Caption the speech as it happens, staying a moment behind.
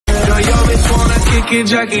thinking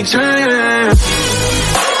Jackie Chan.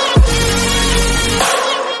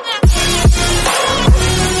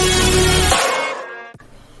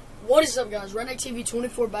 What is up, guys? Redneck TV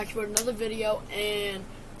 24 back here with another video, and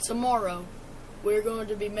tomorrow we're going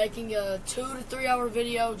to be making a 2 to 3 hour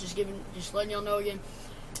video. Just letting y'all know again.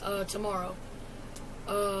 Tomorrow,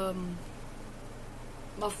 my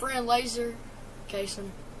friend Laser, Kason,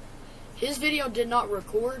 his video did not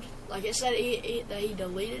record. Like it said, that he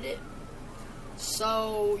deleted it.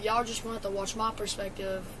 So y'all just gonna have to watch my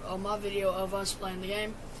perspective on my video of us playing the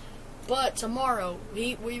game. But tomorrow,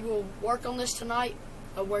 we will work on this tonight,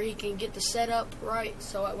 where he can get the setup right,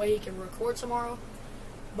 so that way he can record tomorrow.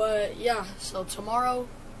 But yeah, so tomorrow,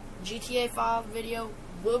 GTA5 video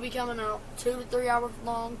will be coming out, 2 to 3 hours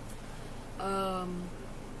long. I'm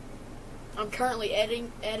currently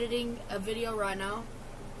editing a video right now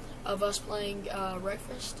of us playing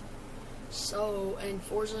Breakfast, and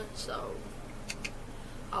Forza. So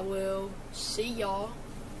I will see y'all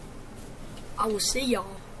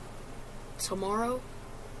tomorrow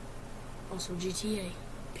on some GTA.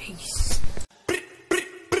 Peace.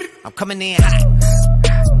 I'm coming in hot.